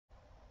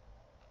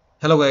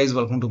Hello guys,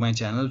 welcome to my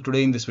channel.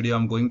 Today in this video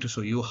I'm going to show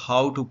you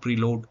how to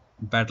preload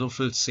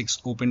Battlefield 6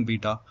 Open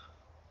Beta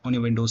on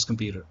your Windows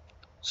computer.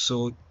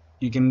 So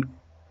you can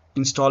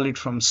install it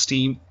from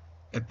Steam,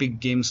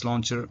 Epic Games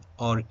Launcher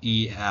or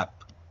EA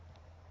app.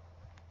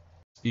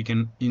 You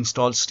can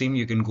install Steam,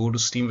 you can go to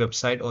Steam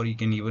website, or you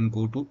can even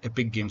go to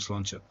Epic Games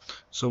Launcher.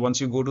 So once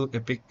you go to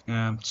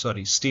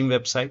Steam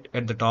website,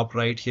 at the top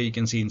right here you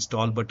can see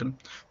install button.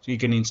 So you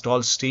can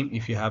install Steam.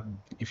 If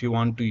you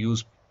want to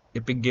use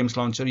Epic Games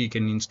Launcher, you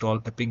can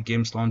install Epic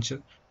Games Launcher.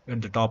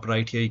 At the top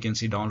right here you can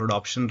see download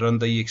option, run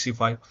the exe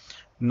file.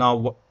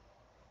 Now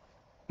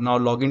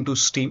log into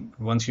Steam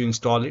once you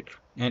install it,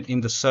 and in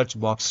the search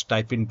box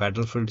type in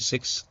Battlefield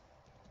 6.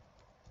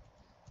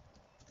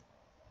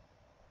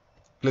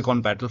 Click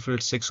on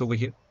Battlefield 6 over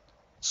here.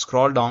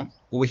 Scroll down.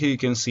 Over here you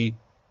can see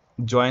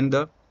join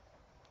the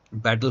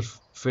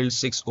Battlefield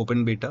 6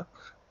 Open Beta.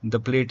 The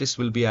playtest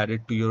will be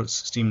added to your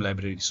Steam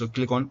library. So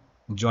click on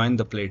join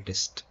the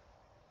playtest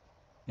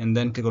and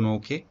then click on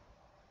OK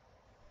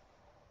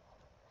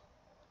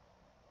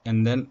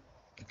and then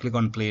click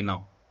on play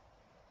now.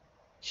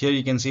 Here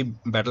you can see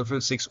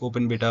Battlefield 6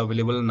 Open Beta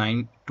available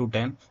 9 to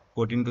 10,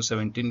 14 to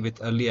 17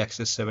 with early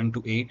access 7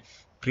 to 8.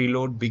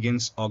 Preload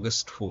begins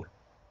August 4.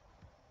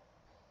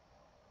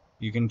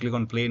 You can click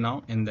on play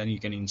now and then you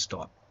can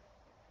install.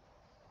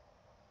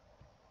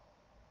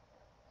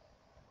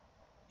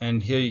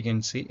 And here you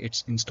can see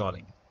it's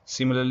installing.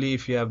 Similarly,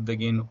 if you have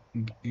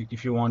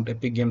if you want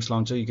Epic Games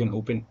Launcher, you can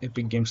open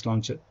Epic Games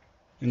Launcher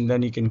and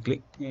then you can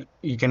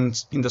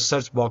in the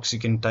search box you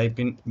can type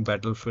in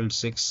Battlefield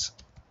 6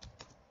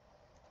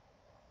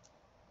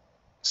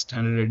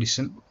 Standard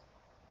Edition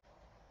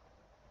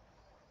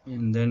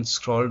and then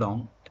scroll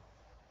down.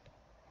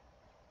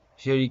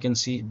 Here you can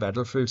see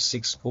Battlefield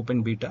 6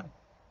 Open Beta.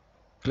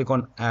 Click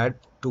on add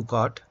to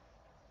cart.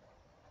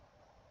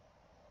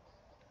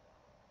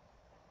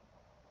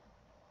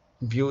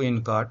 View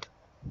in cart.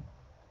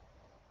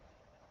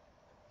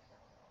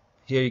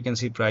 Here you can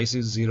see price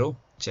is 0.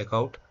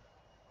 Checkout.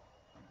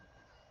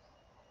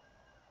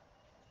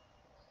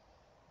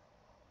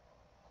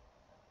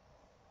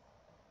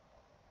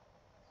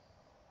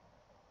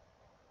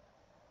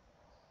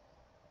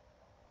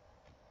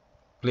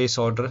 Place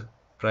order.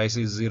 Price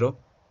is 0.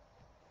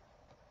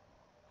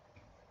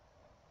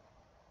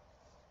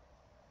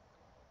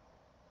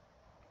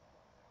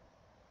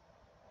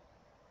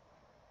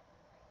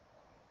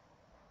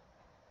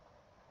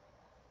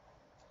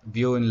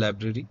 View in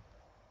library.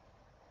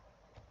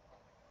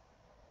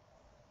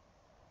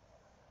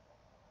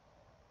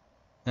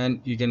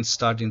 And you can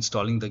start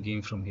installing the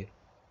game from here.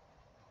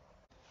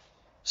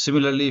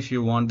 Similarly, if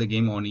you want the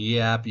game on EA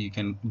app, you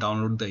can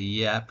download the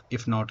EA app.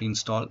 If not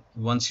installed,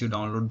 once you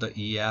download the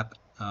EA app,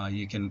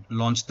 you can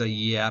launch the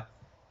EA app,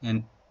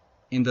 and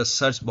in the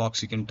search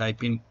box you can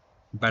type in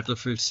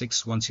Battlefield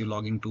 6 once you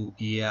log into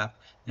EA app,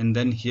 and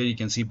then here you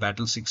can see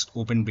Battle 6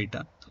 Open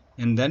Beta,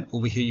 and then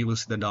over here you will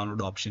see the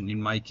download option.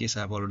 In my case, I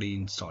have already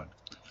installed.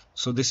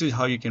 So this is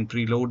how you can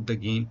preload the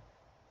game.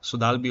 So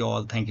that'll be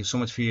all. Thank you so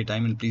much for your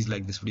time, and please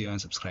like this video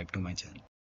and subscribe to my channel.